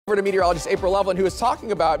Over to meteorologist April Loveland, who was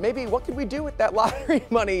talking about maybe what could we do with that lottery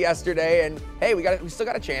money yesterday, and hey, we still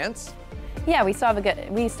got a chance. Yeah, we still have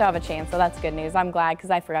a chance, so that's good news. I'm glad because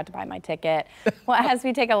I forgot to buy my ticket. Well, as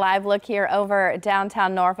we take a live look here over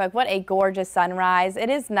downtown Norfolk, what a gorgeous sunrise. It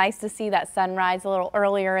is nice to see that sunrise a little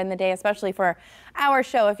earlier in the day, especially for our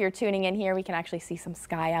show. If you're tuning in here, we can actually see some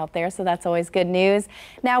sky out there, so that's always good news.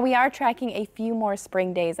 Now, we are tracking a few more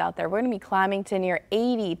spring days out there. We're going to be climbing to near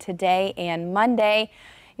 80 today and Monday.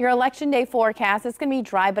 Your election day forecast, it's going to be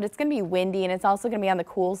dry, but it's going to be windy, and it's also going to be on the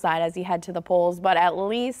cool side as you head to the polls. But at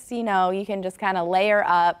least, you know, you can just kind of layer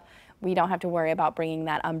up. We don't have to worry about bringing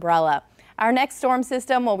that umbrella. Our next storm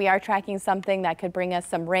system, well, we are tracking something that could bring us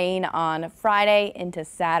some rain on Friday into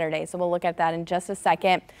Saturday. So we'll look at that in just a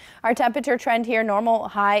second. Our temperature trend here, normal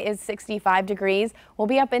high is 65 degrees. We'll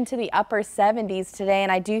be up into the upper 70s today,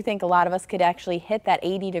 and I do think a lot of us could actually hit that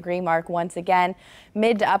 80-degree mark once again.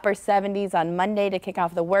 Mid to upper 70s on Monday to kick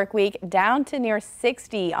off the work week, down to near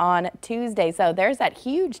 60 on Tuesday. So there's that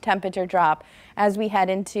huge temperature drop as we head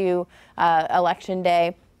into election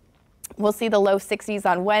day. We'll see the low 60s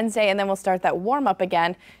on Wednesday, and then we'll start that warm up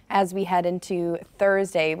again as we head into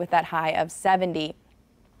Thursday with that high of 70.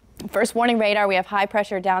 First warning radar, we have high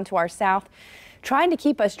pressure down to our south, trying to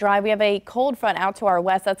keep us dry. We have a cold front out to our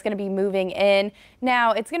west that's going to be moving in.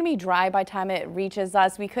 Now, it's going to be dry by the time it reaches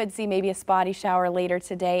us. We could see maybe a spotty shower later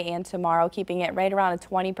today and tomorrow, keeping it right around a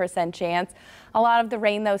 20% chance. A lot of the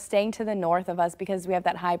rain, though, staying to the north of us because we have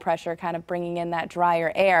that high pressure kind of bringing in that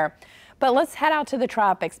drier air. But let's head out to the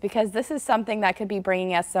tropics because this is something that could be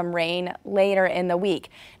bringing us some rain later in the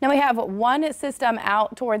week. Now we have one system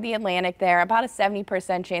out toward the Atlantic there, about a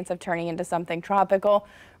 70% chance of turning into something tropical.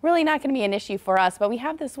 Really not going to be an issue for us, but we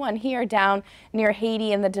have this one here down near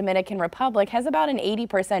Haiti in the Dominican Republic, has about an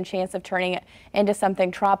 80% chance of turning it into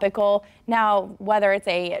something tropical. Now, whether it's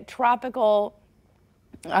a tropical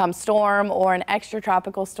storm or an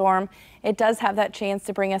extratropical storm, it does have that chance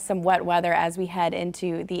to bring us some wet weather as we head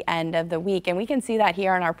into the end of the week. And we can see that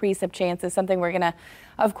here on our precip chances, something we're going to,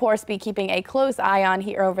 of course, be keeping a close eye on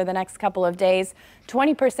here over the next couple of days.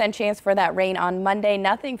 20% chance for that rain on Monday,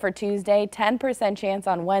 nothing for Tuesday, 10% chance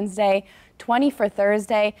on Wednesday, 20 for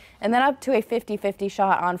Thursday, and then up to a 50-50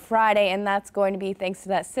 shot on Friday, and that's going to be thanks to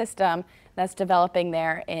that system that's developing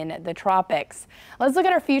there in the tropics. Let's look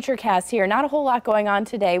at our futurecast here. Not a whole lot going on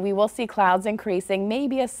today. We will see clouds increasing,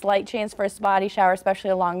 maybe a slight chance for a spotty shower, especially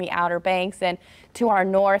along the Outer Banks and to our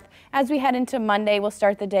north. As we head into Monday, we'll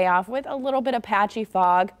start the day off with a little bit of patchy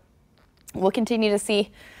fog. We'll continue to see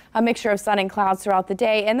a mixture of sun and clouds throughout the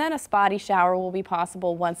day, and then a spotty shower will be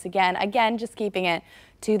possible once again. Again, just keeping it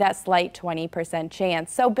to that slight 20%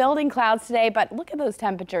 chance. So building clouds today, but look at those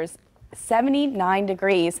temperatures. 79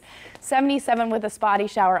 degrees, 77 with a spotty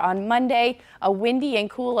shower on Monday, a windy and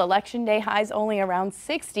cool election day, highs only around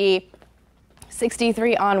 60,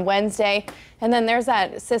 63 on Wednesday. And then there's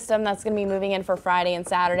that system that's going to be moving in for Friday and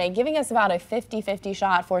Saturday, giving us about a 50-50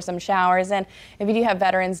 shot for some showers. And if you do have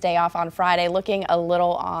Veterans Day off on Friday, looking a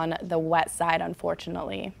little on the wet side,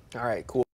 unfortunately. All right, cool.